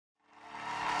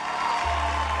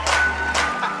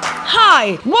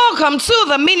Hi, welcome to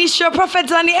the ministry of Prophet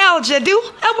Daniel Jedu,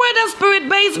 a word and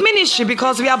spirit-based ministry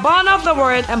because we are born of the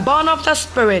word and born of the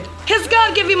spirit. His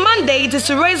God-given mandate is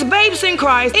to raise babes in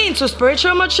Christ into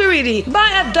spiritual maturity by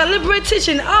a deliberate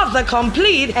teaching of the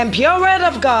complete and pure word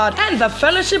of God and the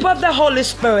fellowship of the Holy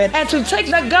Spirit, and to take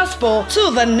the gospel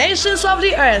to the nations of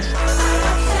the earth.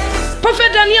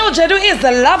 Prophet Daniel Jedu is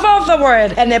the lover of the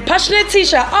word and a passionate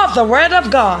teacher of the word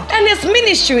of God, and his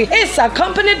ministry is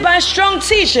accompanied by strong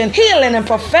teaching, healing, and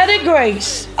prophetic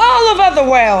grace. All over the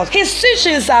world, his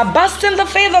teachings are boosting the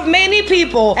faith of many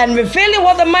people and revealing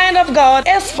what the mind of God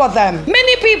is for them.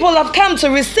 Many people have come to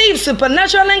receive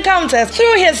supernatural encounters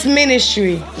through his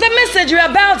ministry. The message you're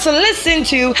about to listen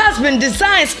to has been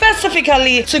designed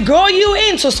specifically to grow you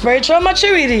into spiritual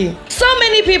maturity. So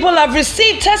many people have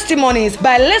received testimonies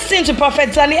by listening to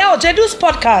Prophet Daniel Jedu's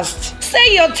podcast.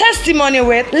 Say your testimony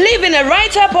with leaving a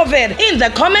write-up of it in the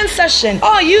comment section,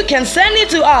 or you can send it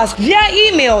to us via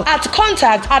email at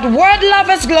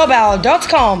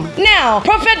contact@wordloversglobal.com. Now,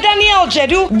 Prophet Daniel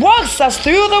Jedu walks us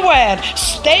through the word.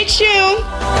 Stay tuned.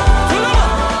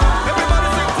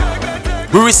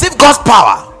 We receive God's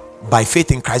power by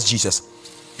faith in Christ Jesus.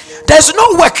 There's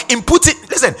no work in putting.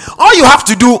 Listen, all you have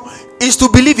to do is to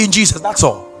believe in Jesus. That's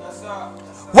all.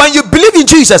 When you believe in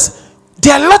Jesus,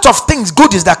 there are a lot of things,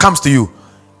 goodies that comes to you.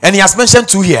 And he has mentioned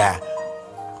two here.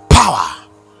 Power,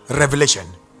 revelation.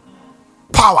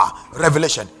 Power,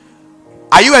 revelation.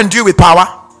 Are you endued with power?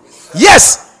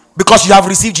 Yes, because you have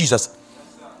received Jesus.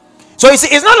 So you see,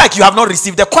 it's not like you have not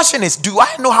received. The question is, do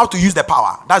I know how to use the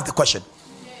power? That's the question.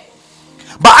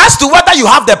 But as to whether you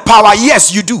have the power,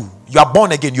 yes, you do. You are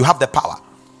born again. You have the power.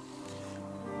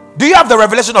 Do you have the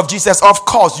revelation of Jesus? Of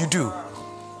course you do.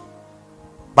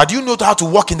 But do you know how to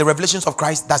walk in the revelations of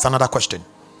Christ? That's another question.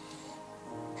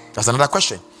 That's another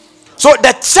question. So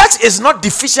the church is not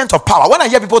deficient of power. When I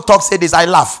hear people talk, say this, I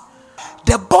laugh.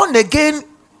 The born again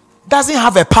doesn't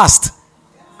have a past.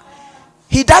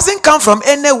 He doesn't come from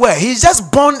anywhere. He's just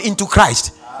born into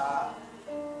Christ.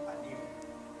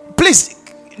 Please,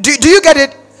 do you get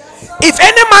it? If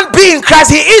any man be in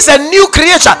Christ, he is a new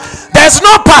creature. There's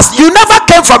no past. You never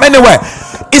came from anywhere.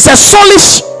 It's a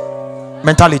soulish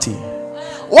mentality.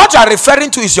 What you are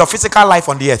referring to is your physical life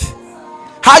on the earth.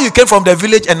 How you came from the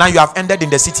village and now you have ended in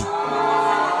the city.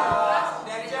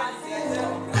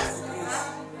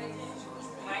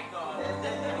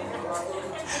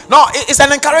 No, it's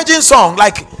an encouraging song.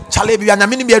 Like Chalebi and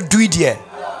Amini do it here.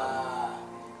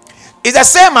 It's the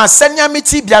same as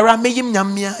Senyamiti Biara Meyim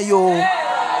Nyamia yo.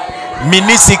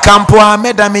 Minisi Kampoa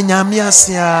Medame Nyamia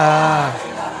Sia.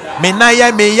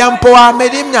 Menaya Meyampoa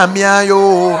Medim Nyamia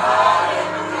yo.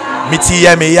 But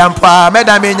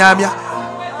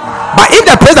if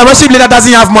the praise and worship leader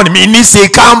doesn't have money, that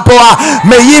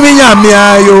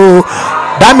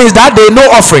means that day no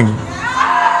offering.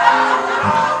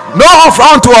 No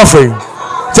offering to offering.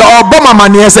 So Obama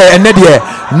money say and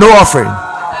no offering.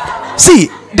 See,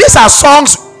 these are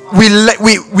songs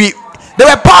they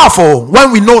were powerful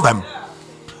when we know them.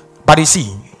 But you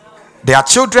see, they are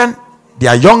children, they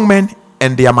are young men,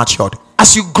 and they are matured.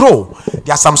 As you grow,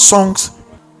 there are some songs.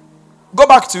 Go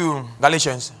back to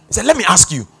Galatians. He said, let me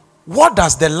ask you, what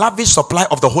does the lavish supply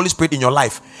of the Holy Spirit in your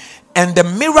life and the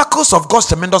miracles of God's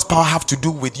tremendous power have to do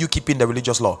with you keeping the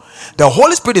religious law? The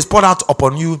Holy Spirit is poured out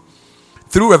upon you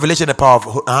through revelation and power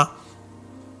of...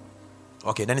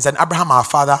 Okay, then he said, Abraham, our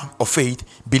father of faith,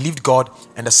 believed God,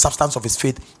 and the substance of his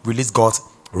faith released God's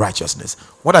righteousness.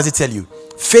 What does it tell you?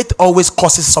 Faith always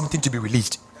causes something to be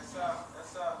released.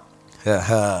 Yes,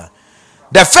 sir.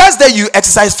 The first day you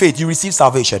exercise faith, you receive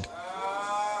salvation.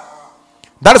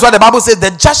 That is why the Bible says the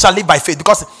just shall live by faith.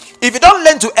 Because if you don't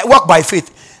learn to walk by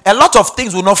faith, a lot of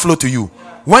things will not flow to you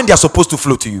when they are supposed to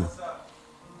flow to you.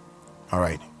 All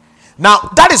right.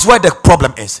 Now, that is where the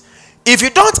problem is. If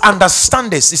you don't understand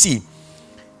this, you see,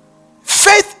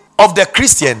 faith of the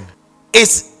Christian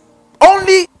is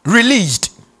only released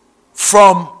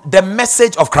from the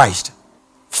message of Christ.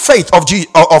 Faith of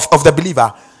the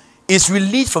believer is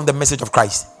released from the message of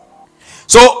Christ.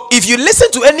 So if you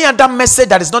listen to any other message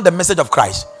that is not the message of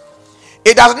Christ,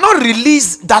 it does not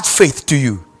release that faith to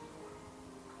you.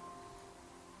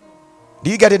 Do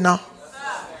you get it now?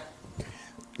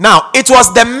 Now, it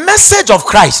was the message of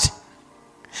Christ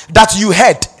that you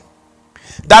heard,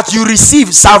 that you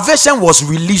received. Salvation was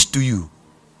released to you.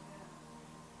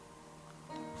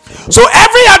 So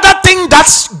every other thing that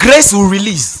grace will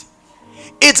release,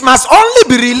 it must only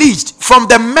be released from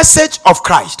the message of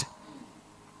Christ.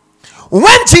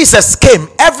 When Jesus came,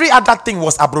 every other thing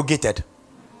was abrogated.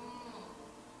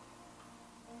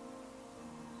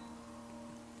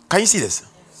 Can you see this?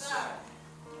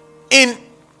 In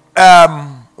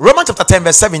Romans chapter 10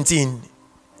 verse 17,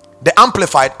 the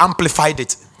amplified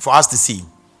it for us to see.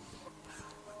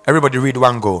 Everybody read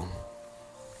one go.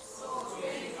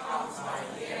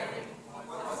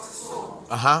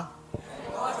 Uh-huh.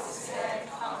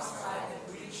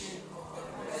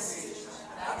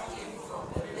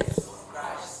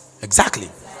 Exactly.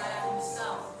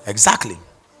 Exactly.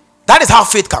 That is how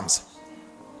faith comes.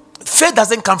 Faith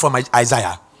doesn't come from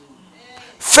Isaiah.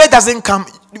 Faith doesn't come.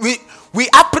 We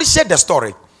appreciate the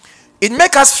story. It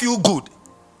makes us feel good,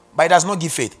 but it does not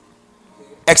give faith.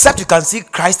 Except you can see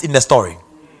Christ in the story.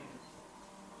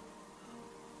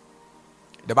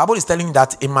 The Bible is telling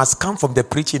that it must come from the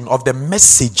preaching of the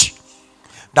message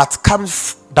that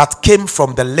came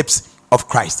from the lips of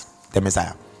Christ, the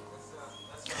Messiah.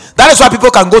 That is why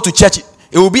people can go to church.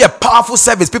 It will be a powerful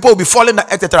service. People will be falling,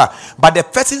 etc. But the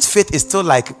person's faith is still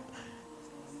like,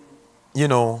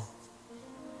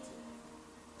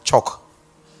 chalk.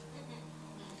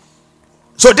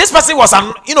 So this person was,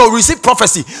 received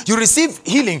prophecy. You received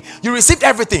healing. You received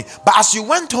everything. But as you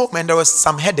went home and there was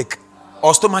some headache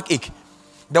or stomach ache,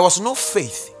 there was no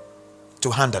faith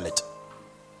to handle it.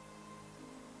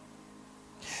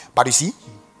 But you see,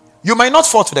 you might not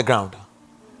fall to the ground,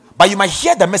 but you might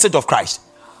hear the message of Christ.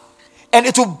 And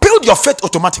it will build your faith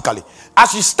automatically.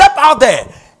 As you step out there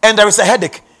and there is a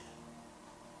headache,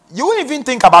 you won't even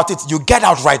think about it. You get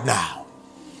out right now.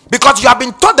 Because you have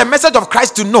been taught the message of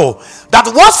Christ to know that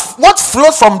what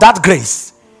flows from that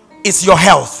grace is your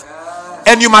health.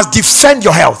 And you must defend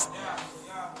your health.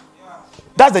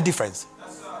 That's the difference.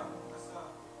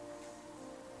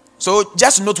 So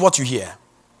just note what you hear.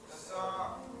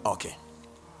 Okay.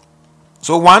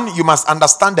 So 1, you must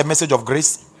understand the message of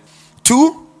grace.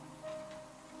 2,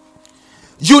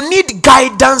 you need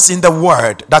guidance in the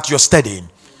word that you're studying.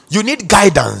 You need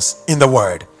guidance in the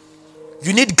word.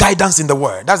 You need guidance in the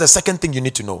word. That's the second thing you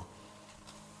need to know.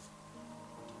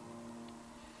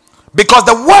 Because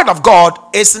the word of God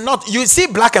is not, you see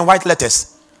black and white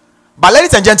letters. But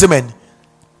ladies and gentlemen,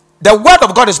 the word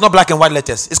of God is not black and white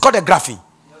letters. It's called a graphy.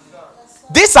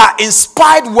 These are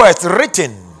inspired words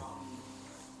written.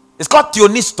 It's called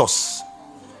theonistos.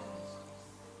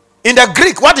 In the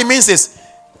Greek, what it means is,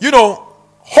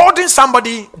 holding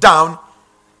somebody down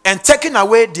and taking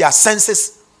away their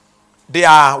senses,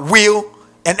 their will,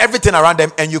 and everything around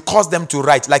them, and you cause them to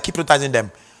write, like hypnotizing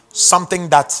them. Something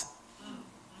that,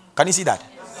 can you see that?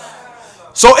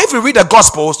 So if you read the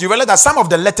Gospels, you realize that some of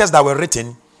the letters that were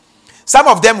written, some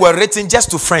of them were written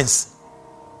just to friends.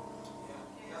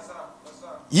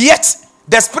 Yet,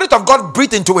 the Spirit of God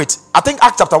breathed into it. I think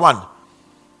Acts chapter 1.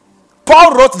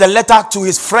 Paul wrote the letter to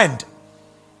his friend.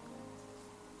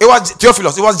 It was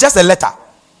Theophilus. It was just a letter.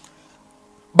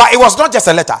 But it was not just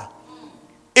a letter.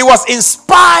 It was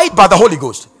inspired by the Holy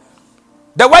Ghost.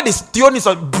 The word is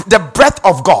theonistos, the breath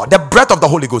of God, the breath of the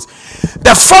Holy Ghost.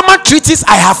 The former treatise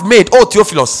I have made, O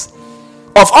Theophilus,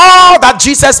 of all that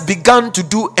Jesus began to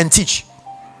do and teach.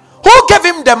 Who gave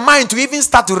him the mind to even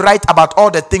start to write about all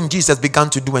the things Jesus began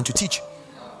to do and to teach?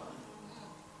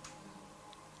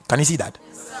 Can you see that?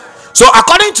 So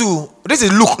according to, this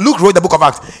is Luke wrote the book of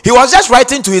Acts. He was just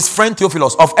writing to his friend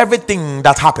Theophilus of everything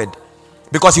that happened,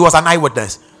 because he was an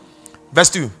eyewitness. Verse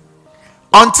 2.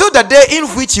 Until the day in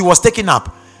which he was taken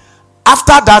up.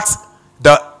 After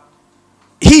that,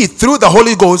 he through the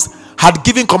Holy Ghost had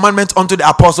given commandments unto the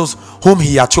apostles whom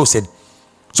he had chosen.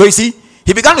 So you see,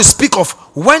 he began to speak of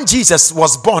when Jesus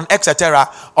was born, etc.,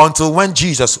 until when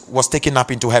Jesus was taken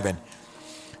up into heaven.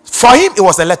 For him, it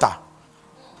was a letter.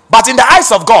 But in the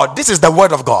eyes of God, this is the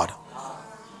word of God.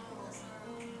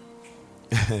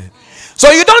 So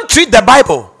you don't treat the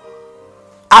Bible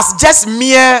as just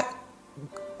mere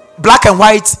black and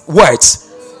white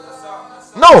words.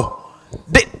 No.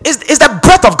 It's the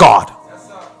breath of God.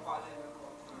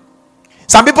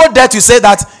 Some people dare to say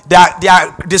that there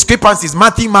are discrepancies.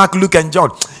 Matthew, Mark, Luke, and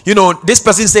John. This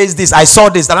person says this. I saw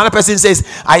this. Another person says,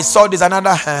 I saw this.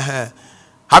 Another.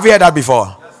 Have you heard that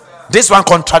before? This one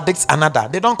contradicts another.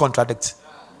 They don't contradict.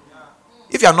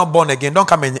 If you are not born again, don't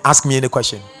come and ask me any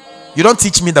question. You don't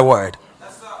teach me the word.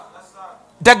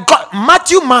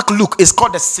 Matthew, Mark, Luke is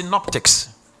called the synoptics.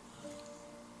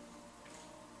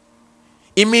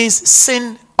 It means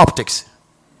synoptics.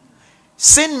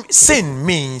 Sin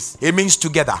means, it means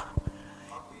together.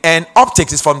 And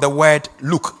optics is from the word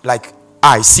look, like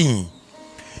eye, seeing.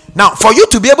 Now, for you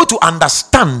to be able to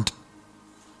understand,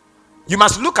 you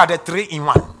must look at the 3 in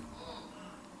 1.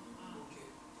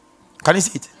 Can you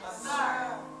see it?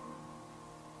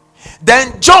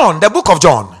 Then John, the book of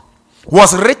John,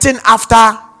 was written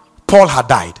after Paul had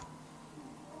died.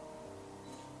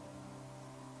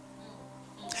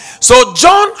 So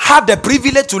John had the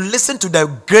privilege to listen to the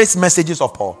grace messages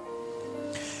of Paul.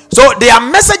 So there are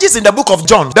messages in the book of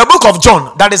John,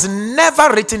 that is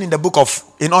never written in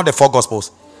all the 4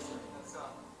 gospels.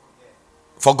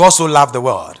 For God so loved the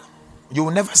world. You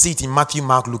will never see it in Matthew,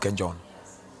 Mark, Luke, and John.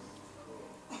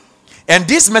 And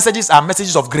these messages are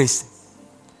messages of grace.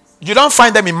 You don't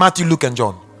find them in Matthew, Luke, and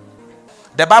John.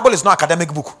 The Bible is not an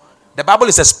academic book. The Bible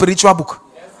is a spiritual book.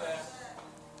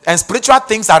 And spiritual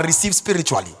things are received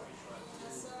spiritually.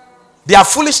 They are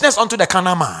foolishness unto the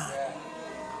carnal man.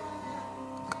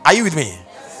 Are you with me?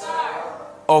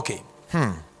 Okay.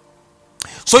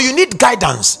 So you need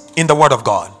guidance in the word of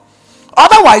God.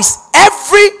 Otherwise,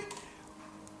 every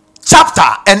chapter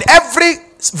and every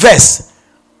verse,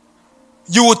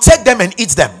 you will take them and eat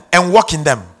them and walk in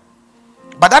them.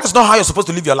 But that is not how you're supposed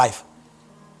to live your life.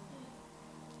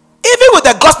 Even with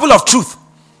the gospel of truth,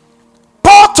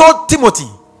 Paul told Timothy,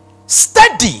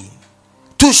 study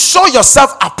to show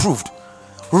yourself approved,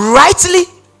 rightly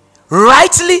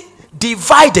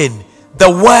dividing the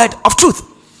word of truth.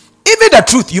 Even the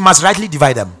truth, you must rightly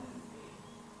divide them.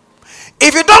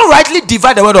 If you don't rightly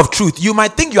divide the word of truth, you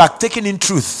might think you are taking in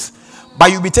truth,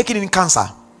 but you'll be taking in cancer.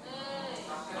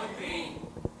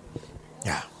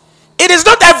 Yeah. It is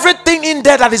not everything in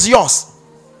there that is yours.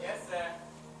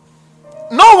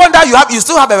 No wonder you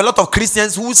still have a lot of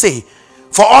Christians who say,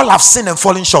 for all have sinned and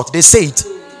fallen short. They say it.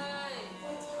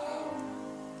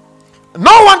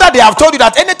 No wonder they have told you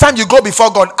that anytime you go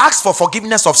before God, ask for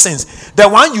forgiveness of sins. The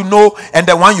one you know and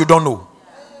the one you don't know.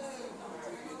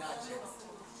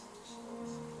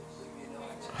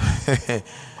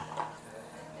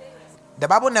 The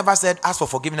Bible never said ask for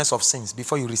forgiveness of sins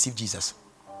before you receive Jesus.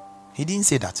 He didn't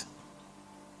say that.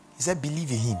 He said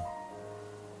believe in him.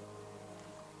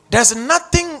 There's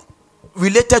nothing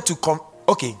related to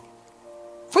okay.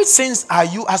 Which sins are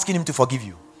you asking him to forgive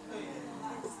you?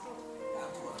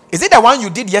 Is it the one you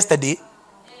did yesterday?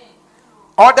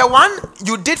 Or the one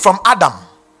you did from Adam?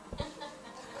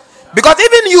 Because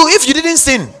even you, if you didn't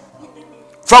sin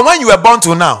from when you were born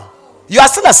to now, you are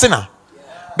still a sinner.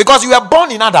 Because you were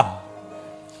born in Adam.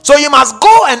 So you must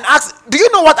go and ask, do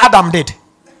you know what Adam did?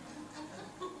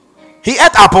 He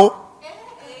ate apple.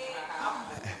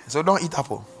 So don't eat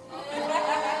apple.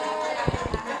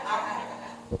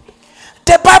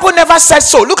 The Bible never said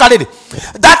so. Look at it.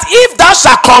 That if thou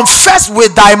shalt confess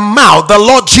with thy mouth the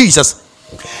Lord Jesus,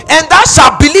 and thou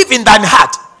shalt believe in thine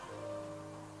heart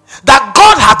that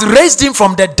God hath raised him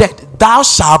from the dead, thou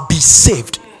shalt be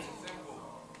saved.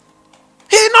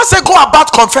 He did not say go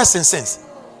about confessing sins.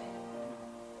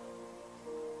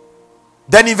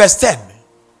 Then in verse 10,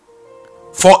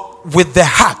 for with the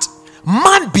heart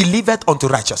man believeth unto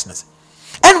righteousness,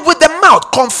 and with the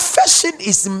mouth confession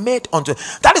is made unto.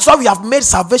 That is why we have made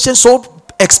salvation so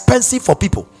expensive for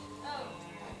people.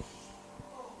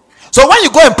 So when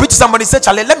you go and preach to somebody, say,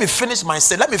 Charlie, let me finish my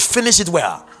sin. Let me finish it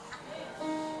well.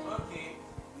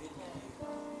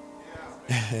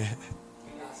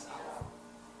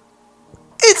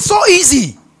 It's so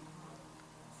easy.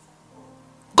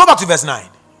 Go back to verse 9.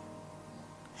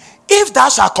 If thou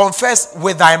shalt confess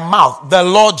with thy mouth the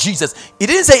Lord Jesus. He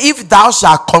didn't say if thou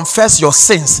shalt confess your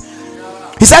sins.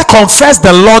 He said confess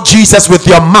the Lord Jesus with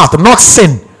your mouth, not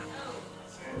sin.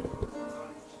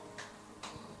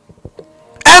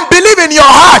 And believe in your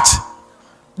heart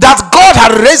that God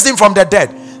had raised him from the dead.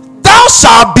 Thou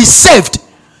shalt be saved.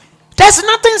 There's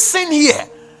nothing sin here.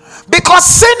 Because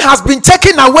sin has been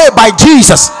taken away by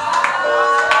Jesus.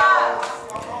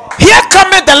 Here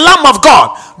cometh the Lamb of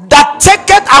God that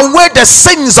taketh away the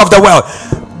sins of the world.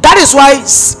 That is why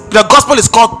the gospel is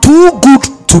called too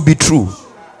good to be true.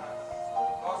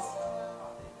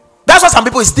 That's why some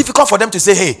people, it's difficult for them to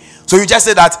say, hey, so you just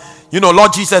say that,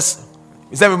 Lord Jesus,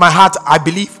 he said, with my heart I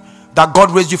believe that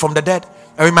God raised you from the dead,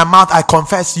 and with my mouth I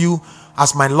confess you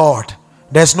as my Lord.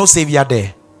 There's no savior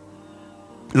there.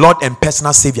 Lord and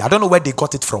personal savior. I don't know where they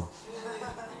got it from.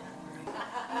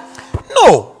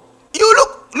 No. You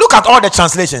look at all the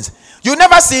translations. You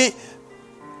never see,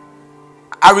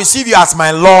 I receive you as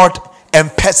my Lord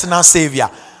and personal savior.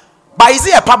 But is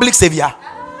he a public savior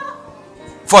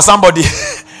for somebody?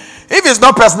 If it's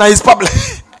not personal, it's public.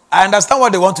 I understand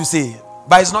what they want to say,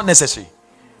 but it's not necessary.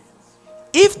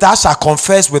 If thou shalt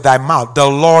confess with thy mouth the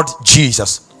Lord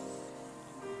Jesus,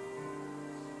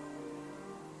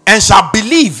 and shalt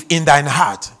believe in thine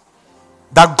heart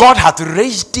that God hath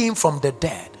raised him from the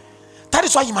dead. That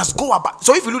is why you must go about.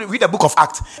 So if you read the book of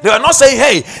Acts, they are not saying,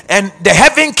 hey, and the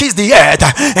heaven kissed the earth,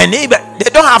 and they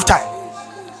don't have time.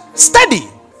 Study.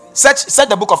 Search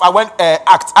the book of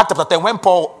Acts chapter 10, when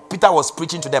Peter was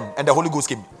preaching to them and the Holy Ghost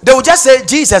came. They would just say,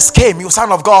 Jesus came, you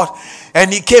Son of God.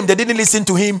 And he came, they didn't listen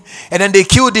to him. And then they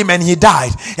killed him and he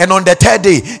died. And on the third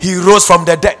day, he rose from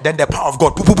the dead. Then the power of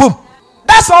God. Boom, boom, boom.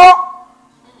 That's all.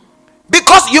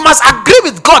 Because you must agree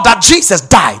with God that Jesus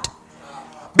died.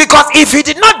 Because if he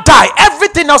did not die,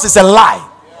 everything else is a lie.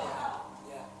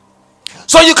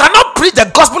 So you cannot preach the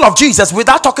gospel of Jesus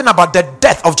without talking about the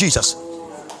death of Jesus.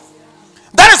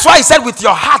 That is why he said, with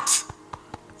your heart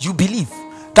you believe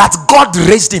that God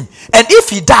raised him. And if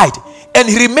he died and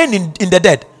he remained in the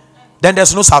dead, then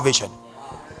there's no salvation.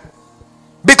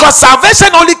 Because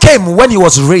salvation only came when he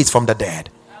was raised from the dead.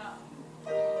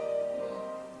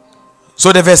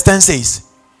 So the verse 10 says,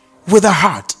 with the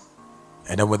heart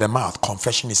and then with the mouth,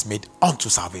 confession is made unto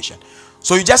salvation.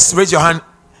 So you just raise your hand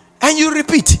and you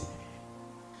repeat.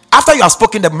 After you have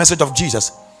spoken the message of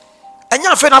Jesus. And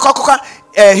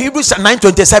Hebrews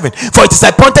 9:27, for it is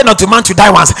appointed unto man to die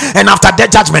once, and after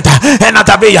death judgment, and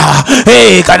after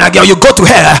you go to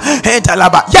hell.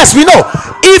 Yes, we know.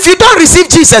 If you don't receive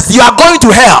Jesus, you are going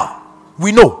to hell.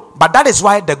 We know. But that is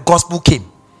why the gospel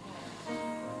came.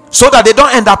 So that they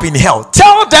don't end up in hell.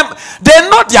 Tell them they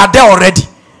know they are there already.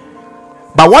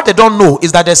 But what they don't know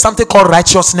is that there's something called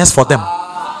righteousness for them.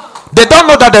 They don't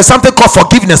know that there's something called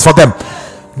forgiveness for them.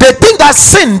 They think that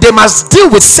sin, they must deal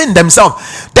with sin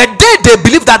themselves. The day they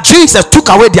believe that Jesus took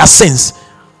away their sins,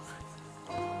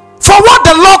 for what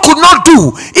the law could not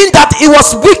do, in that it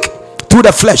was weak through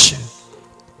the flesh,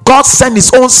 God sent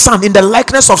his own son in the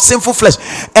likeness of sinful flesh.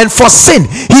 And for sin,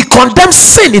 he condemned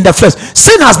sin in the flesh.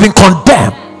 Sin has been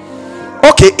condemned.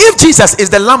 Okay, if Jesus is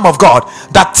the Lamb of God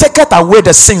that taketh away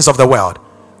the sins of the world,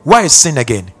 why is sin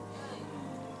again?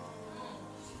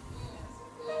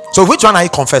 So which one are you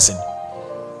confessing?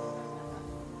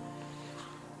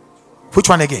 Which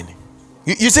one again?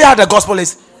 You see how the gospel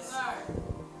is?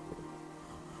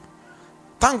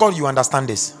 Thank God you understand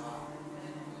this.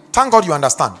 Thank God you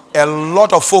understand. A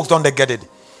lot of folks don't get it.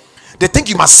 They think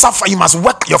you must suffer, you must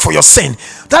work for your sin.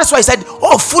 That's why he said,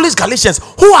 oh, foolish Galatians,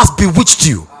 who has bewitched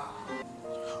you?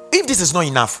 If this is not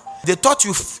enough, they taught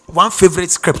you one favorite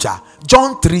scripture,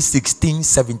 John 3:16,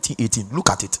 17, 18. Look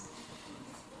at it.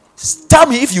 Tell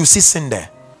me if you see sin there.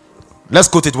 Let's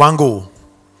go to it. One go.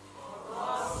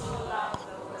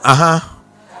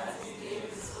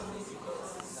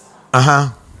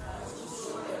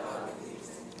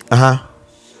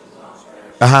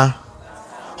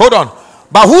 Hold on.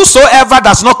 But whosoever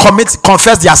does not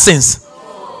confess their sins,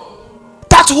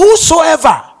 that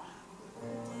whosoever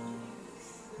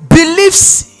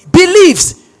believes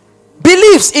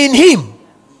in him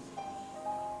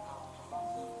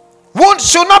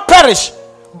should not perish,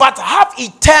 but have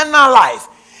eternal life.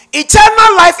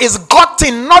 Eternal life is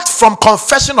gotten not from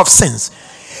confession of sins.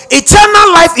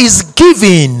 Eternal life is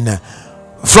given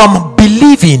from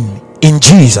believing in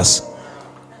Jesus.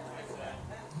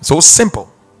 So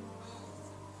simple.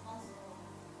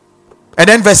 And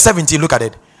then verse 17, look at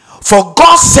it. For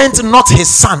God sent not his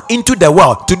son into the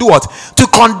world to do what? To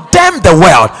condemn the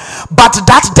world, but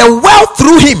that the world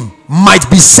through him might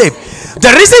be saved.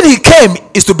 The reason he came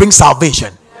is to bring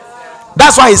salvation.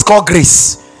 That's why it's called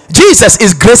grace. Jesus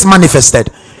is grace manifested.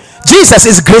 Jesus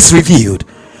is grace revealed.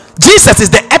 Jesus is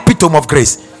the epitome of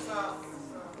grace.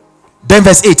 Then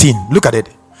verse 18, look at it.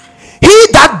 He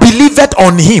that believeth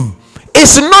on him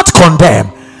is not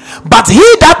condemned, but he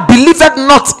that believeth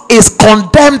not is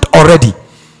condemned already,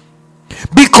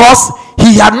 because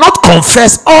he had not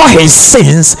confessed all his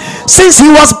sins since he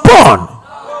was born.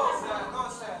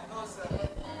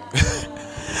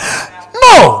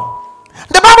 No,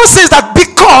 the Bible says that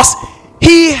because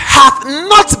he hath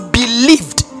not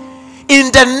believed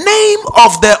in the name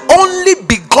of the only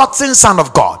begotten Son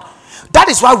of God. That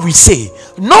is why we say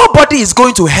nobody is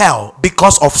going to hell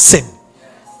because of sin.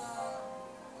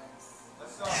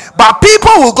 But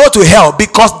people will go to hell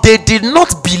because they did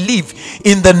not believe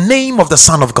in the name of the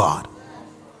Son of God.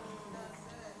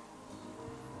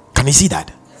 Can you see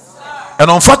that? And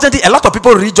unfortunately, a lot of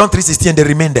people read John 3:16 and they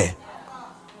remain there.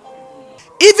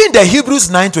 Even the Hebrews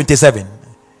 9:27,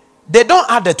 they don't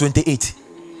add the 28.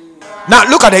 Now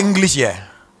look at the English here.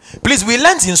 Please, we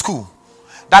learned in school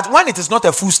that when it is not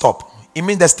a full stop, it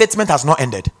means the statement has not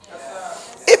ended.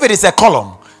 If it is a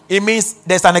column, it means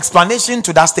there's an explanation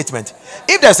to that statement.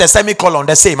 If there's a semicolon,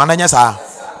 the same.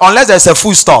 Unless there's a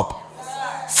full stop.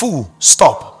 Full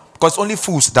stop. Because only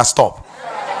fools that stop.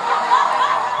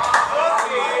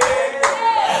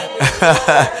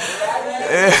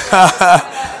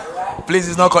 Please,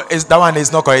 it's not. That one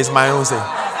is not correct. It's my own say.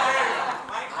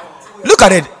 Look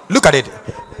at it. Look at it.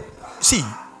 See,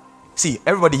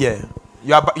 everybody here.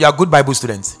 You are good Bible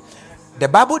students. The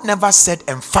Bible never said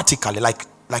emphatically, like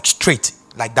straight,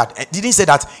 like that. It didn't say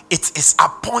that it is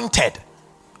appointed.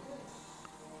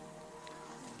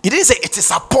 He didn't say it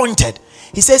is appointed.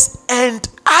 He says, and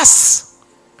us.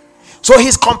 So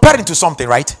he's comparing to something,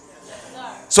 right?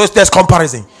 So there's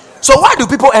comparison. So why do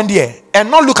people end here and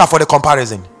not look out for the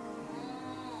comparison?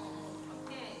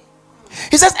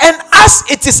 He says, and as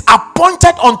it is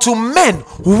appointed unto men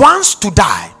once to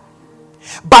die,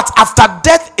 but after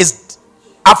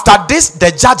this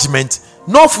the judgment.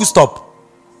 No full stop.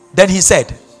 Then he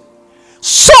said,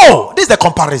 so this is the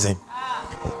comparison.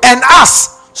 And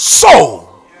us, so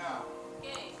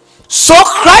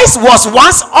Christ was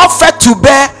once offered to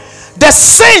bear the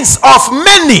sins of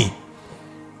many,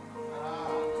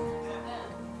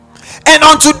 and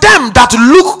unto them that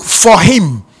look for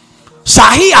him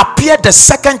shall he appear the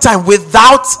second time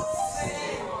without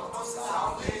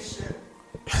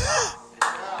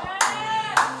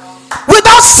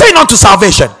sin unto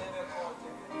salvation.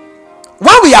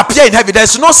 When we appear in heaven, there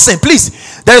is no sin.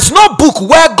 Please, there is no book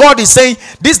where God is saying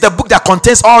this is the book that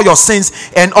contains all your sins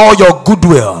and all your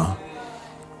goodwill.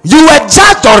 You were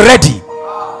judged already.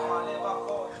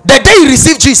 The day you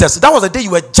received Jesus, that was the day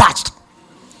you were judged,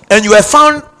 and you were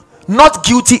found not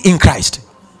guilty in Christ.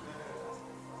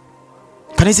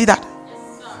 Can you see that?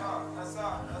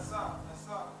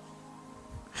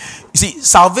 You see,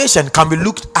 salvation can be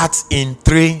looked at in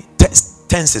three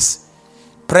tenses: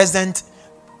 present,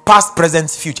 past, present,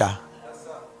 future.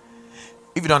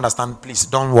 If you don't understand, please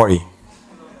don't worry.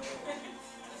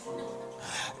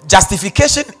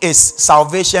 Justification is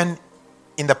salvation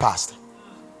in the past.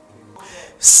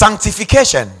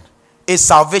 Sanctification is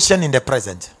salvation in the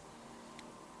present.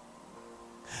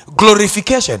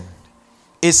 Glorification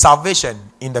is salvation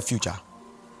in the future.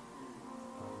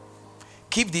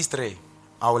 Keep these three.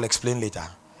 I will explain later.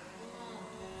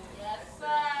 Yes, sir.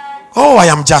 Oh, I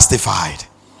am justified.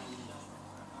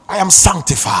 I am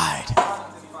sanctified.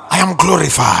 I am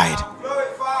glorified.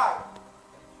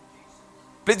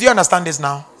 Please, do you understand this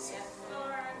now? Yes,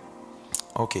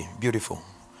 sir. Okay, beautiful.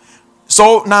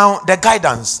 So now the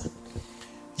guidance.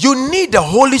 You need the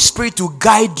Holy Spirit to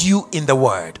guide you in the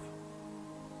word.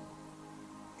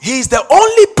 He is the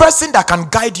only person that can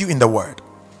guide you in the word.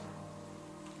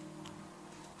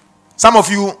 Some of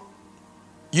you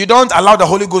don't allow the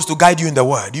Holy Ghost to guide you in the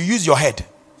word. You use your head.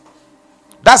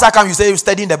 That's how come you say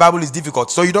studying the Bible is difficult.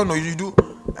 So you don't know. You do.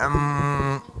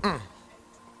 Man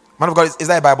of God, is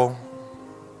that a Bible?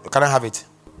 Can I have it?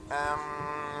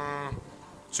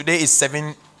 Today is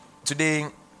 7. Today,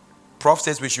 Prof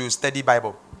says we should study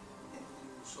Bible.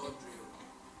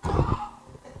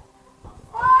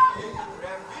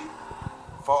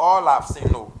 For all I've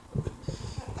seen, no.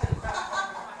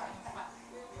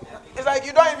 It's like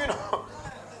you don't even know.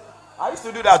 I used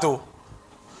to do that too.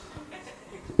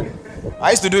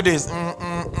 I used to do this. Then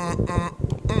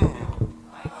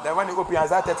when you open your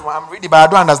eyes, I'm reading, but I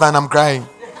don't understand. I'm crying.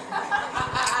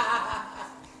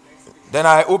 Then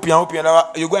I open,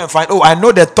 you go and find, oh, I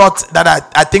know the thought that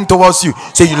I think towards you.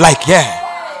 So you like, yeah.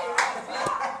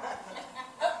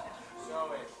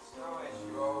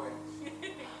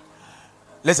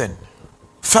 Listen,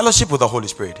 fellowship with the Holy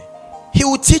Spirit. He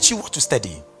will teach you what to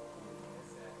study.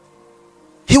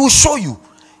 He will show you.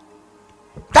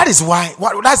 That is why,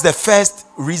 that's the first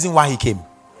reason why he came.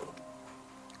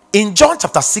 In John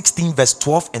chapter 16, verse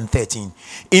 12 and 13.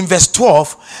 In verse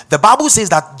 12, the Bible says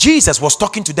that Jesus was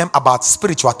talking to them about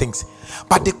spiritual things,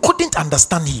 but they couldn't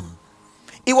understand him.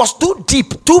 It was too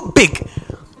deep, too big,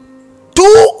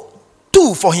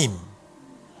 too for him,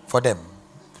 for them.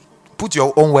 Put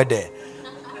your own word there.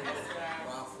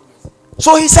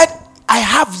 So he said, I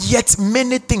have yet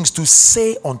many things to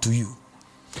say unto you,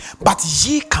 but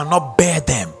ye cannot bear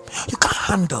them. You can't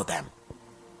handle them.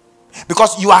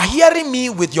 Because you are hearing me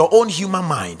with your own human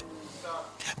mind.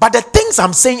 But the things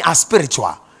I'm saying are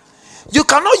spiritual. You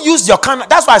cannot use your carnal.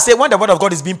 That's why I say when the word of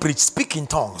God is being preached, speak in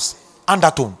tongues.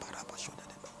 Undertone.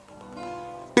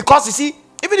 Because you see,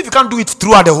 even if you can't do it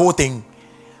throughout the whole thing,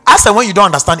 as and when you don't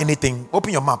understand anything,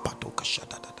 open your mouth.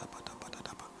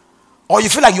 Or you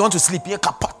feel like you want to sleep.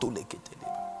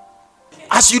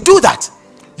 As you do that,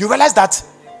 you realize that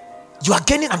you are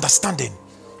gaining understanding.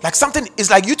 Like something is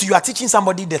like you are teaching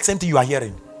somebody the same thing you are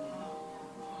hearing.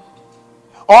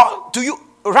 Or do you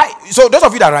write? So those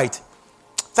of you that write,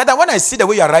 say that when I see the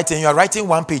way you are writing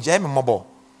one page, I'm mobile.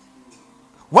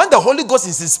 When the Holy Ghost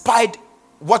is inspired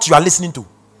what you are listening to,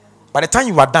 by the time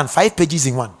you are done, 5 pages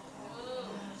in one.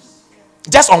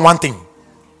 Just on one thing.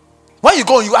 When you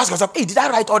go and you ask yourself, hey, did I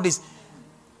write all this?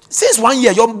 Since 1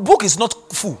 year, your book is not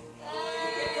full.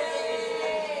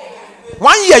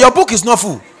 1 year, your book is not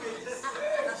full.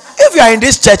 If you are in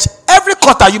this church, every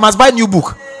quarter you must buy a new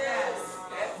book.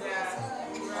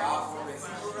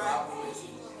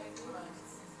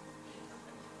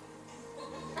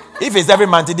 If it's every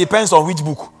month, it depends on which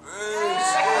book.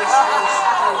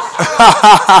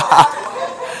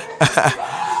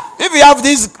 If you have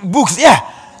these books,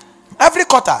 every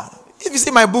quarter. If you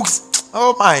see my books,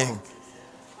 oh my.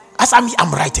 As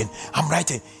I'm writing.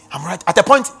 At a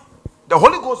point, the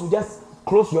Holy Ghost will just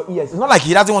close your ears. It's not like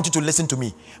he doesn't want you to listen to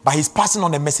me, but he's passing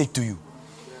on a message to you.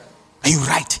 And you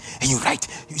write.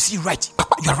 You see,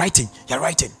 Papa, you're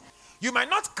writing. You might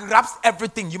not grasp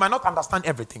everything. You might not understand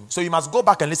everything. So you must go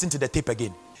back and listen to the tape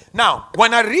again. Now,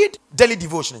 when I read daily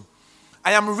devotion,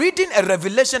 I am reading a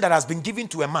revelation that has been given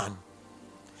to a man.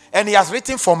 And he has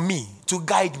written for me to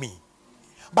guide me.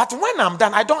 But when I'm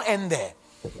done, I don't end there.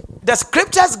 The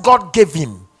scriptures God gave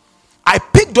him, I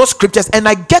pick those scriptures and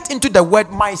I get into the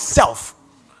word myself.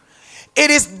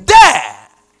 It is there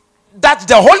that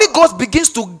the Holy Ghost begins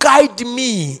to guide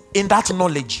me in that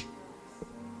knowledge.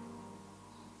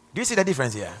 Do you see the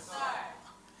difference here?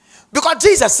 Because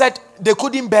Jesus said they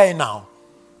couldn't bear it now.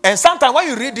 And sometimes when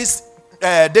you read these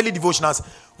daily devotionals,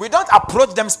 we don't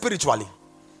approach them spiritually.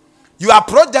 You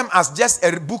approach them as just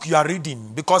a book you are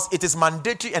reading because it is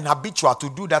mandatory and habitual to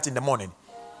do that in the morning.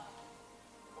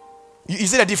 You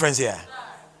see the difference here?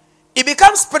 It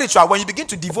becomes spiritual when you begin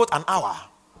to devote an hour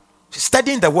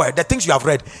studying the word, the things you have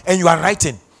read, and you are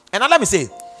writing. And now let me say,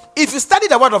 if you study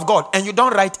the word of God and you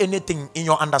don't write anything in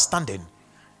your understanding,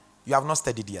 you have not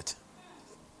studied yet.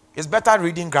 It's better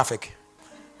reading graphic.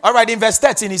 All right, in verse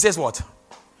 13, he says what?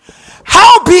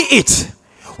 How be it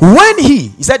when he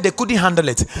said they couldn't handle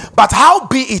it, but how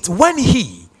be it when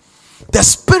he, the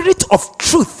Spirit of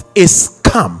truth, is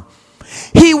come,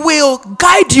 he will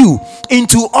guide you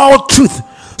into all truth.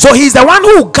 So he's the one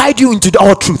who will guide you into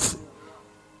all truth.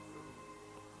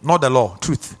 Not the law,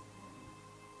 truth.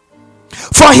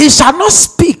 For he shall not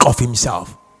speak of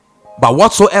himself, but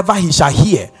whatsoever he shall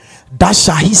hear, that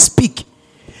shall he speak,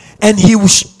 and he will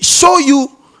show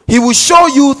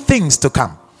you things to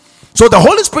come. So the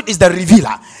Holy Spirit is the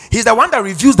revealer. He's the one that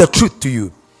reveals the truth to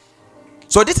you.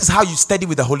 So this is how you study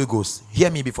with the Holy Ghost. Hear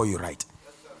me before you write.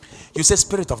 You say,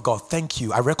 Spirit of God, thank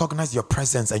you. I recognize your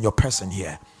presence and your person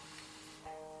here.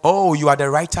 Oh, you are the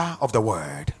writer of the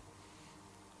word,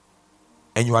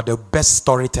 and you are the best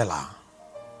storyteller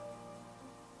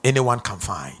anyone can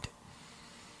find.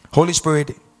 Holy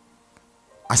Spirit,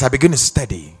 as I begin to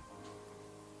study,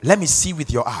 let me see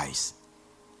with your eyes.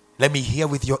 Let me hear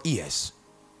with your ears.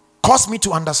 Cause me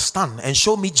to understand and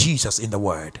show me Jesus in the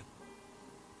word.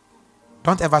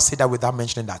 Don't ever say that without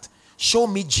mentioning that. Show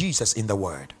me Jesus in the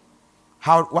word.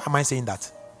 Why am I saying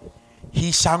that?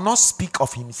 He shall not speak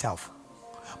of himself,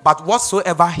 but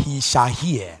whatsoever he shall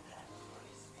hear.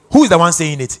 Who is the one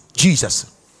saying it?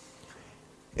 Jesus.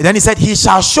 And then he said, he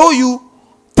shall show you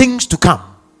things to come.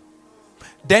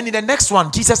 Then in the next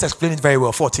one, Jesus explained it very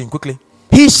well. 14, quickly.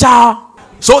 He shall.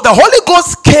 So the Holy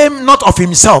Ghost came not of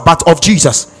himself, but of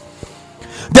Jesus.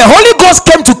 The Holy Ghost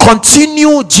came to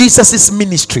continue Jesus'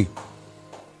 ministry.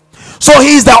 So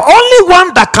he is the only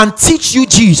one that can teach you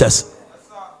Jesus.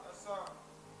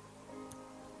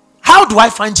 How do I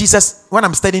find Jesus when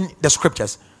I'm studying the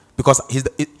scriptures? Because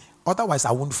otherwise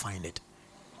I won't find it.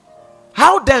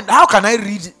 How can I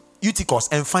read Eutychus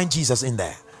and find Jesus in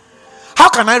there? How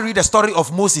can I read the story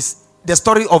of Moses, the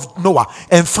story of Noah,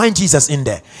 and find Jesus in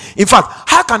there? In fact,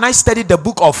 how can I study the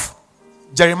book of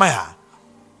Jeremiah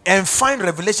and find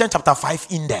Revelation chapter 5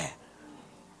 in there?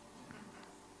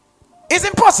 It's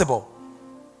impossible.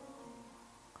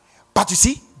 But you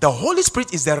see, the Holy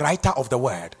Spirit is the writer of the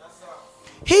word.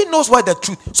 He knows what the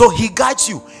truth. So he guides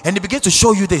you and he begins to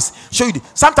show you this.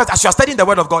 Sometimes as you are studying the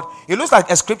word of God, it looks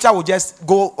like a scripture will just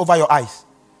go over your eyes.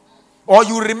 Or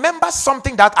you remember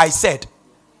something that I said.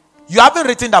 You haven't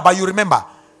written that, but you remember.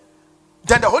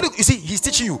 Then the Holy, you see, he's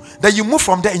teaching you. Then you move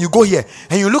from there and you go here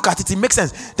and you look at it. It makes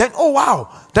sense. Then, oh wow.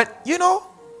 Then,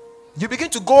 you begin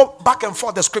to go back and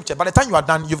forth the scripture. By the time you are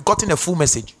done, you've gotten a full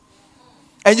message.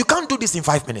 And you can't do this in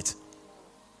 5 minutes.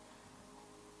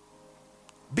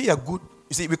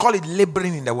 You see, we call it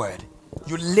laboring in the word.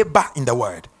 You labor in the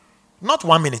word. Not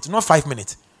 1 minute, not 5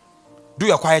 minutes. Do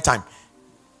your quiet time.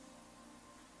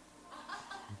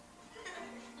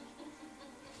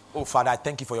 Oh, Father, I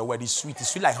thank you for your word. It's sweet. It's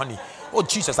sweet like honey. Oh,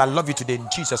 Jesus, I love you today. In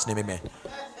Jesus' name, amen.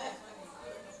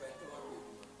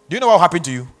 Do you know what will happen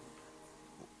to you?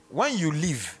 When you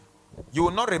leave, you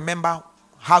will not remember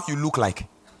how you look like.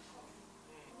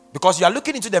 Because you are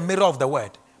looking into the mirror of the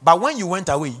word. But when you went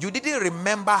away, you didn't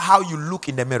remember how you look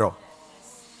in the mirror.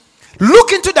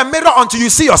 Look into the mirror until you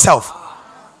see yourself.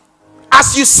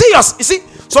 As you see yourself, you see,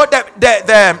 So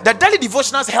the daily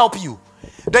devotionals help you.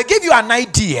 They give you an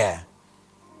idea.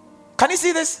 Can you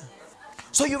see this?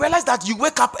 So you realize that you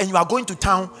wake up and you are going to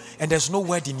town and there's no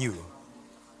word in you.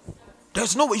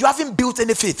 You haven't built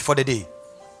any faith for the day.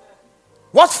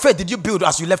 What faith did you build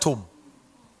as you left home?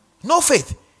 No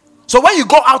faith. So when you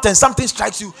go out and something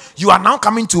strikes you, you are now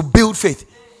coming to build faith.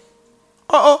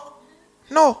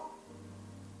 No.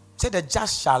 Say the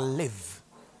just shall live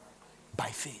by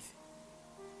faith.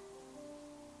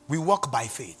 We walk by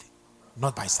faith,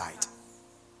 not by sight.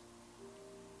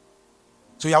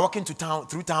 So you are walking through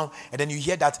town, and then you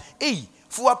hear that, hey,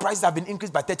 fuel prices have been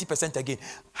increased by 30% again.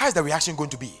 How is the reaction going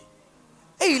to be?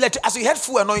 Hey, as you heard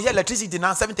fuel, now you hear electricity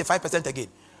now 75% again.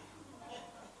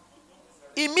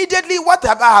 Immediately,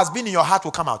 whatever has been in your heart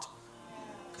will come out.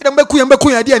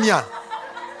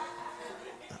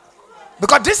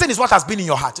 Because this thing is what has been in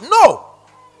your heart. No.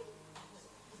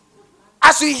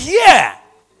 As we hear,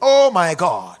 oh my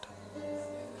God,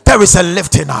 there is a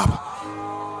lifting up.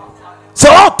 So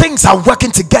all things are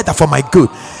working together for my good.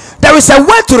 There is a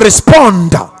way to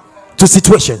respond to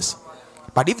situations.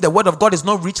 But if the word of God is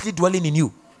not richly dwelling in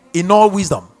you, in all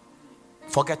wisdom,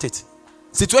 forget it.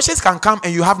 Situations can come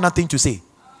and you have nothing to say.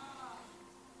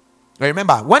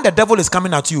 Remember, when the devil is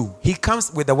coming at you, he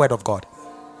comes with the word of God.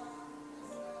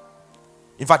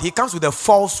 In fact, he comes with the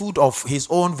falsehood of his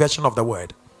own version of the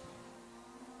word.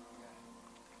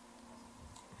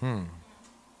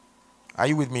 Are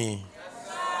you with me?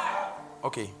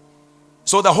 Okay.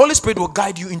 So the Holy Spirit will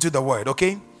guide you into the word,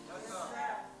 okay?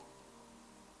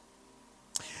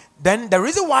 Then the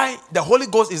reason why the Holy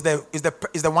Ghost is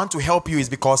the one to help you is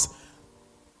because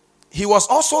he was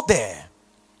also there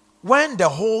when the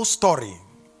whole story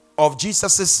of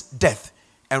Jesus' death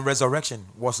and resurrection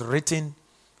was written,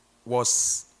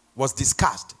 was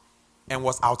discussed, and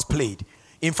was outplayed.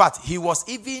 In fact, he was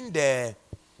even the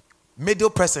middle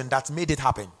person that made it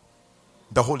happen.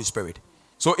 The Holy Spirit.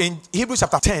 So in Hebrews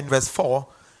chapter 10, verse 4,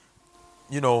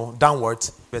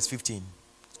 downwards, verse 15.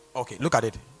 Okay, look at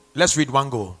it. Let's read one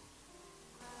go.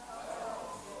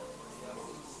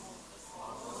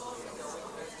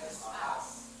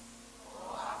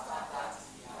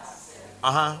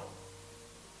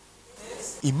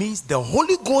 It means the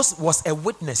Holy Ghost was a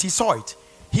witness. He saw it.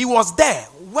 He was there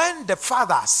when the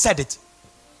Father said it.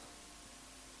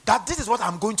 That this is what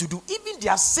I'm going to do. Even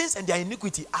their sins and their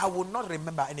iniquity, I will not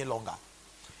remember any longer.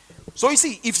 So you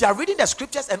see, if you are reading the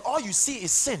scriptures and all you see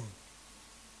is sin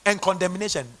and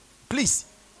condemnation, please,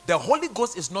 the Holy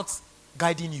Ghost is not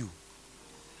guiding you.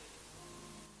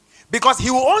 Because he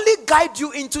will only guide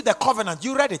you into the covenant.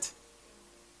 You read it.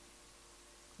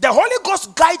 The Holy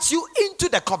Ghost guides you into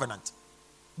the covenant.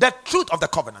 The truth of the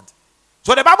covenant.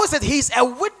 So the Bible says he is a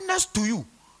witness to you.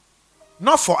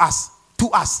 Not for us, to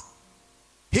us.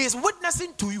 He is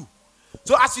witnessing to you.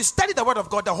 So as you study the word of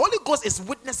God, the Holy Ghost is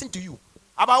witnessing to you.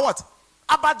 About what?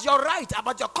 About your right,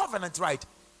 about your covenant right.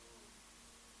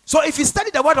 So if you study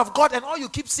the word of God and all you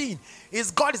keep seeing is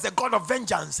God is the God of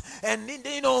vengeance, and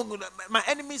my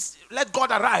enemies, let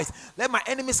God arise, let my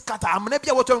enemies scatter. I'm gonna be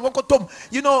able to,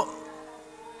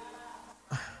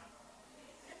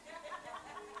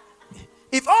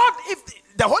 if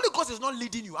the Holy Ghost is not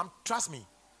leading you, trust me.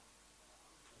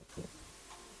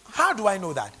 How do I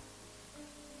know that?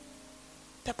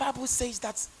 The Bible says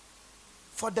that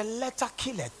for the letter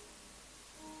killeth,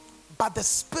 but the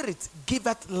Spirit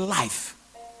giveth life.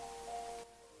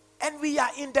 And we are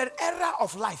in the era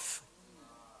of life.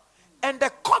 And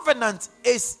the covenant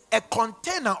is a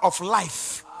container of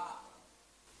life.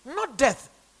 Not death.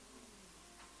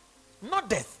 Not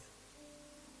death.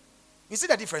 You see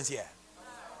the difference here?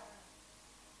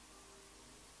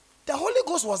 The Holy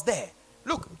Ghost was there.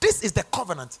 Look, this is the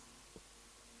covenant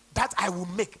that I will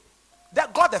make.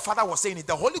 That God the Father was saying it.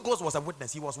 The Holy Ghost was a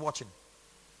witness. He was watching.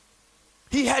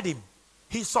 He heard him.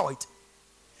 He saw it.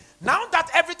 Now that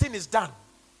everything is done,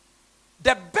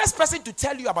 the best person to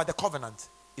tell you about the covenant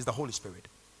is the Holy Spirit.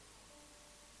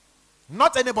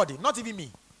 Not anybody, not even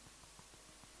me.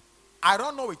 I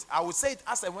don't know it. I will say it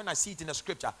as and when I see it in the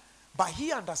scripture. But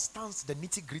he understands the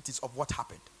nitty-gritties of what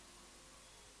happened.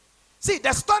 See,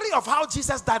 the story of how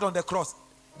Jesus died on the cross,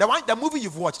 the movie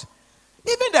you've watched,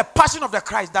 even the Passion of the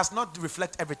Christ does not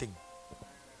reflect everything.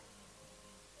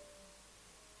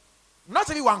 Not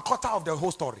even 1/4 of the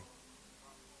whole story.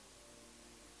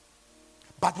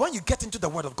 But when you get into the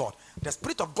word of God, the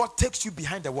Spirit of God takes you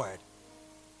behind the word.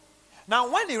 Now,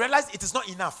 when he realized it is not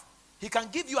enough, he can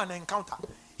give you an encounter.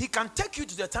 He can take you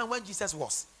to the time when Jesus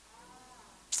was.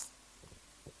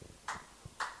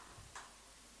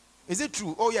 Is it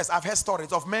true? Oh yes, I've heard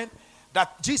stories of men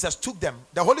that Jesus took them.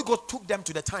 The Holy Ghost took them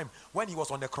to the time when he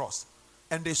was on the cross.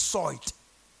 And they saw it.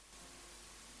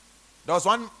 There was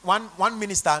one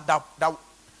minister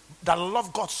that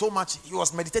loved God so much. He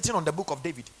was meditating on the book of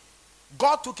David.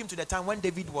 God took him to the time when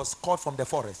David was called from the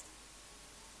forest.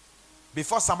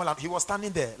 Before Samuel, he was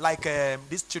standing there like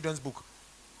this children's book,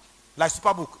 like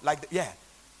Superbook,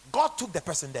 God took the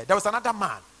person there. There was another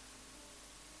man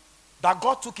that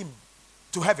God took him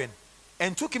to heaven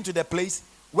and took him to the place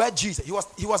where Jesus,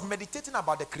 he was meditating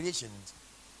about the creations,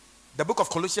 the book of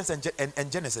Colossians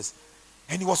and Genesis,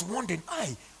 and he was wondering,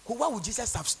 where would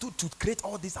Jesus have stood to create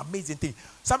all these amazing things?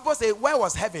 Some people say, where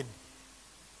was heaven?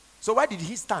 So where did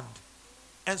he stand?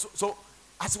 And so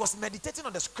as he was meditating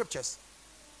on the scriptures,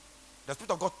 the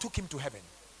Spirit of God took him to heaven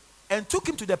and took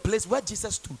him to the place where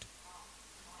Jesus stood.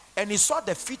 And he saw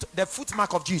the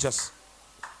footmark of Jesus.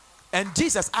 And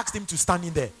Jesus asked him to stand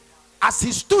in there. As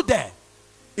he stood there,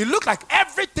 it looked like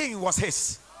everything was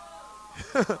his.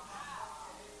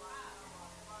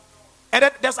 And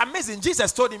that's amazing.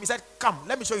 Jesus told him, he said, come,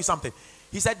 let me show you something.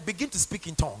 He said, begin to speak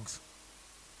in tongues.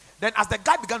 Then as the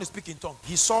guy began to speak in tongues,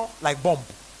 he saw like bomb,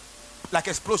 like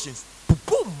explosions.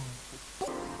 Boom.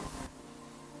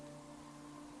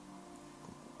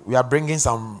 We are bringing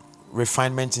some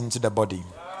refinement into the body.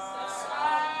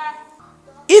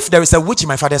 If there is a witch in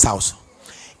my father's house,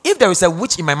 if there is a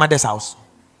witch in my mother's house,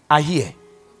 I hear.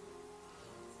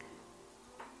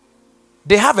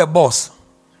 They have a boss.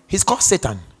 He's called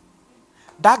Satan.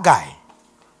 That guy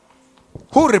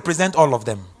who represents all of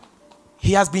them,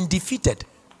 he has been defeated.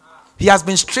 He has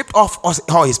been stripped of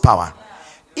all his power.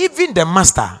 Even the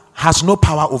master has no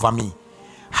power over me.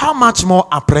 How much more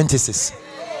apprentices?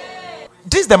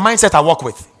 This is the mindset I work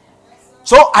with.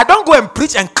 So I don't go and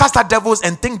preach and cast out devils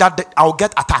and think that I'll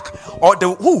get attacked. Or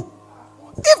who?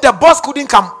 If the boss couldn't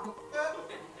come.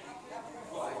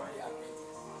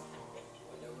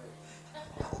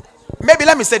 Maybe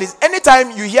let me say this.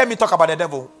 Anytime you hear me talk about the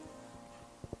devil,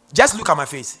 just look at my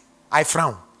face. I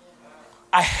frown.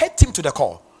 I hate him to the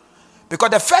core. Because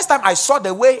the first time I saw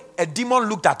the way a demon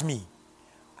looked at me,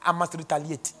 I must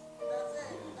retaliate.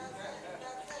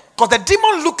 Because the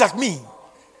demon looked at me,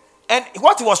 and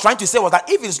what he was trying to say was that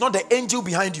if it's not the angel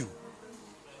behind you,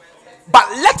 but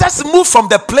let us move from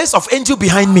the place of angel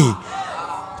behind me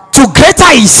to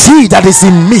greater is he that is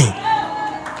in me.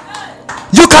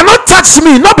 You cannot touch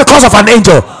me, not because of an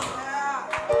angel.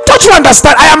 Don't you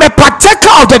understand? I am a partaker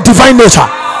of the divine nature.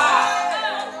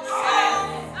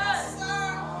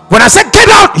 When I say get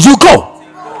out, you go.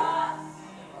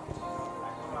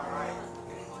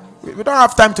 We don't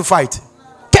have time to fight.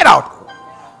 Get out.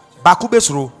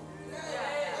 Bakubesru.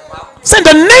 Say in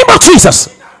the name of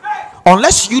Jesus.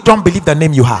 Unless you don't believe the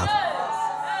name you have,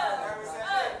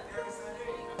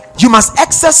 you must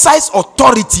exercise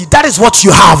authority. That is what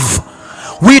you have.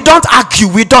 We don't argue.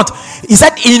 We don't. He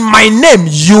said, in my name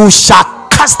you shall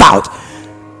cast out.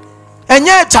 And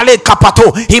yeah, chale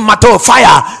kapato, himato,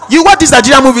 fire. You watch this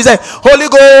Nigerian movie, say Holy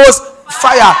Ghost,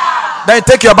 fire. Then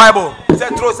take your Bible. Say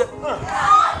throw, say,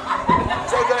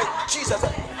 Jesus.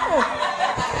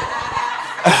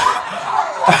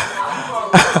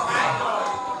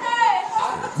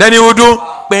 Then he will do.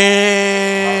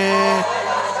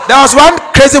 There was one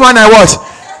crazy one I watched.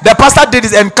 The pastor did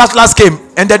it and cutlass came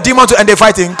and the demon and they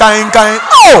fighting.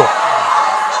 Oh!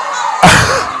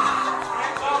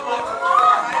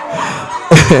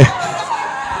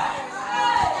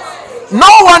 No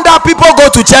wonder people go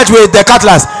to church with the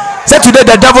cutlass. Say today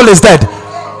the devil is dead.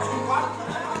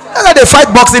 They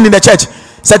fight boxing in the church.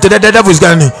 Say today the devil is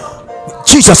gone.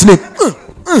 Jesus' name.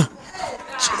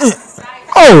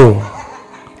 Oh.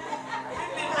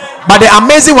 But the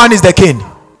amazing one is the king.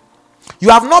 You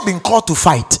have not been called to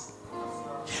fight.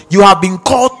 You have been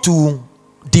called to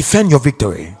defend your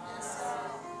victory.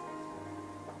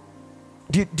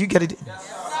 Do you get it?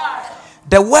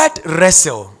 The word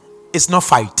wrestle is not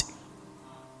fight.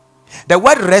 The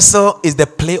word wrestle is the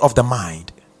play of the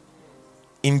mind.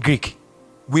 In Greek,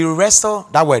 we wrestle,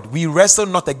 that word, we wrestle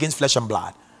not against flesh and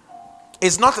blood.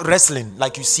 It's not wrestling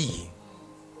like you see.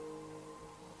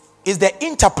 It's the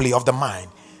interplay of the mind.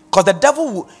 Because the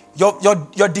devil,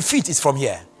 your defeat is from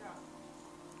here.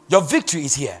 Your victory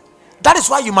is here. That is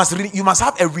why you must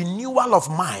have a renewal of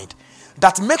mind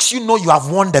that makes you know you have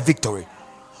won the victory.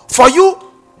 For you,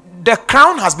 the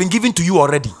crown has been given to you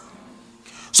already.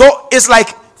 So it's like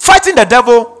fighting the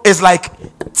devil is like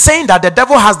saying that the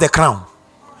devil has the crown.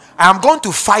 I am going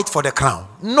to fight for the crown.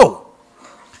 No.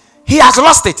 He has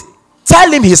lost it. Tell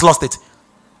him he's lost it.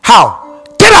 How?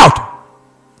 Get out.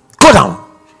 Go down.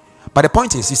 But the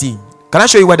point is, you see, can I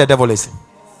show you where the devil is?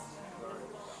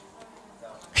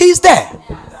 He's there.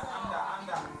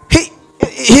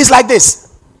 He's like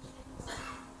this.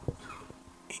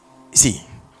 See,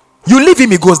 you leave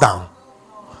him, he goes down.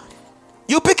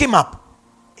 You pick him up.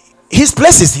 His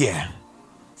place is here.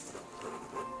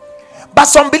 But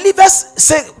some believers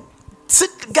say, sit,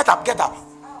 get up.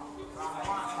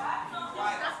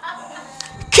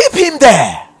 Keep him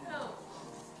there.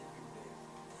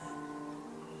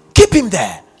 Keep him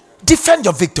there. Defend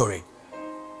your victory.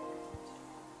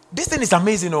 This thing is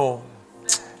amazing, oh.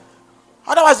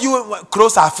 Otherwise,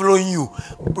 crows are following you,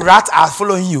 rats are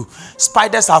following you,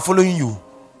 spiders are following you.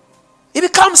 It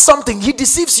becomes something. He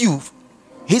deceives you.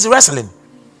 He's wrestling.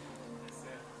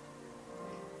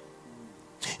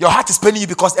 Your heart is paining you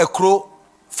because a crow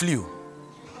flew.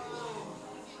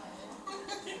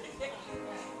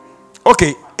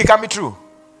 Okay, it can be true.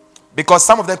 Because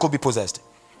some of them could be possessed.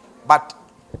 But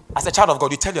as a child of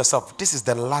God, you tell yourself, this is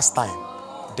the last time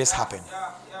this happened.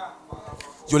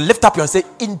 You lift up your hand and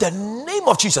say, in the name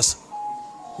of Jesus,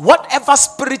 whatever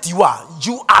spirit you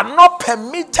are not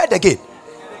permitted again.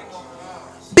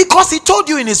 Because he told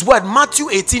you in his word, Matthew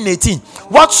 18:18,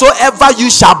 whatsoever you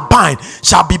shall bind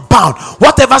shall be bound.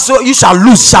 Whatever so you shall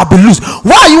loose shall be loose.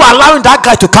 Why are you allowing that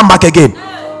guy to come back again?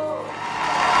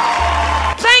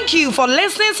 Thank you for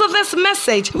listening to this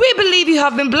message. We believe you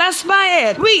have been blessed by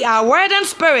it. We are Word and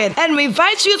Spirit, and we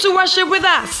invite you to worship with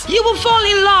us. You will fall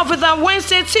in love with our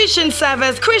Wednesday teaching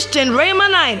service, Christian Rhema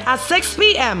Night at 6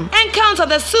 p.m. Encounter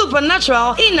the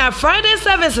supernatural in our Friday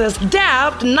services,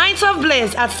 Dabbed Night of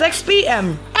Bliss at 6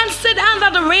 p.m. And sit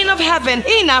under the rain of heaven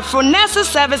in our Funesis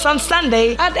service on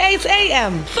Sunday at 8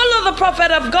 a.m. Follow the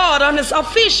Prophet of God on his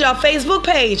official Facebook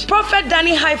page, Prophet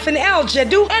Danny-El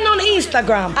Jedu, and on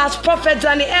Instagram as Prophet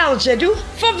Danny-El Jedu.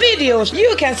 For videos,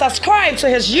 you can subscribe to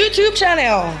his YouTube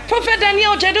channel. Prophet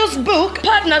Danny-El Jedu's book,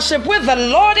 Partnership with the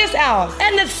Lord, is out,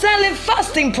 and it's selling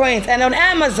fasting print and on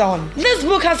Amazon. This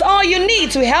book has all you need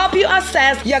to help you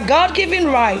access your God-given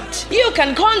right. You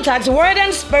can contact Word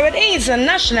and Spirit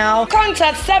International.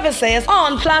 Contact services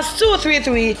on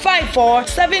 +233 54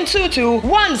 722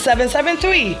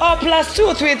 1773 or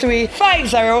 +233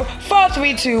 50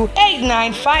 432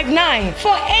 8959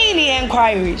 for any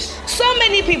enquiries. So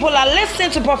many people are listening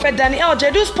to Prophet Danny-El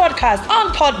Jedu's podcast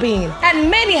on Podbean, and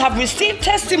many have received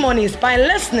testimonies by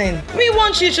listening. We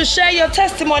want you to share your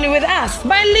testimony with us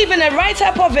by leaving a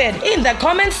write-up of it in the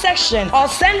comment section or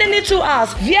sending it to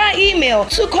us via email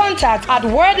to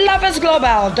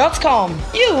contact@wordloversglobal.com.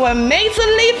 You were made to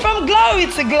live from glory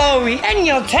to glory, and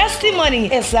your testimony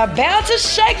is about to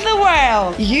shake the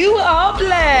world. You are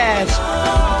blessed.